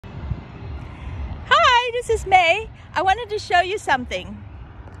Hi, this is May. I wanted to show you something.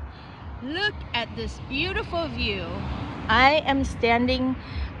 Look at this beautiful view. I am standing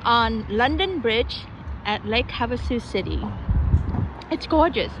on London Bridge at Lake Havasu City. It's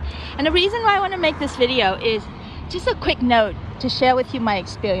gorgeous. And the reason why I want to make this video is just a quick note to share with you my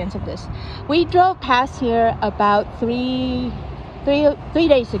experience of this. We drove past here about three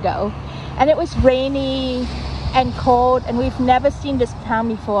days ago, and it was rainy and cold, and we've never seen this town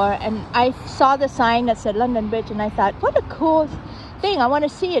before. And I saw the sign that said London Bridge, and I thought, what a cool thing. I want to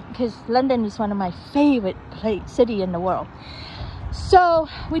see it because London is one of my favorite city in the world. So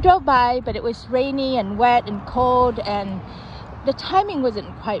we drove by, but it was rainy and wet and cold, and the timing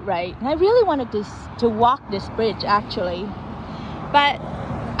wasn't quite right. And I really wanted to walk this bridge actually, but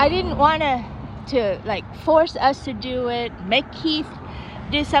I didn't want to like force us to do it, make Keith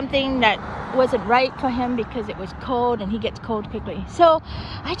do something that wasn't right for him because it was cold and he gets cold quickly. So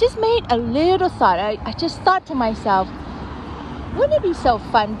I just made a little thought. I just thought to myself, wouldn't it be so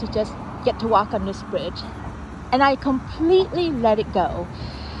fun to just get to walk on this bridge? And I completely let it go.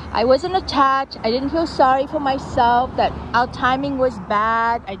 I wasn't attached. I didn't feel sorry for myself that our timing was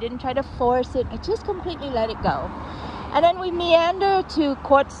bad. I didn't try to force it. I just completely let it go. And then we meandered to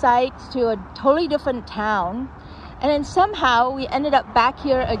Quartzsite, to a totally different town. And then somehow we ended up back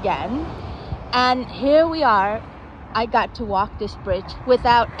here again. And here we are. I got to walk this bridge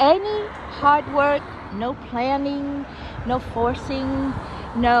without any hard work, no planning, no forcing,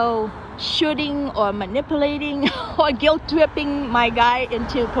 no shooting or manipulating or guilt tripping my guy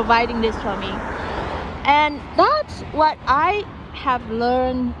into providing this for me. And that's what I have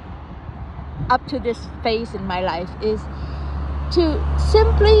learned up to this phase in my life, is to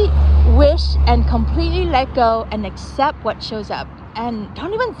simply wish and completely let go and accept what shows up, and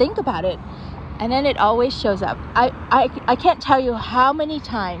don't even think about it, and then it always shows up. I can't tell you how many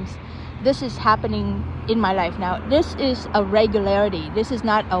times this is happening in my life now. This is a regularity. This is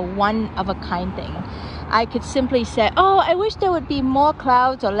not a one-of-a-kind thing. I could simply say, oh, I wish there would be more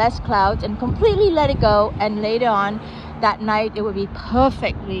clouds or less clouds, and completely let it go, and later on that night it would be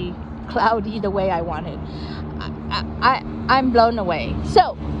perfectly cloudy the way I wanted. I'm blown away.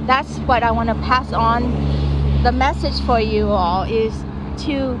 So that's what I want to pass on. The message for you all is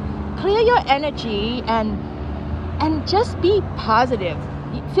to clear your energy and just be positive.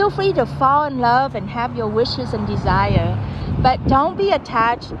 Feel free to fall in love and have your wishes and desire, but don't be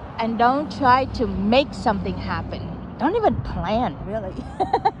attached and don't try to make something happen. Don't even plan, really.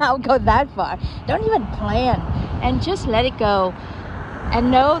 I'll go that far. Don't even plan, and just let it go,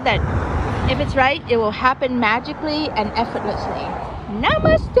 and know that if it's right, it will happen magically and effortlessly.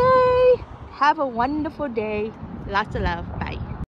 Namaste. Have a wonderful day. Lots of love.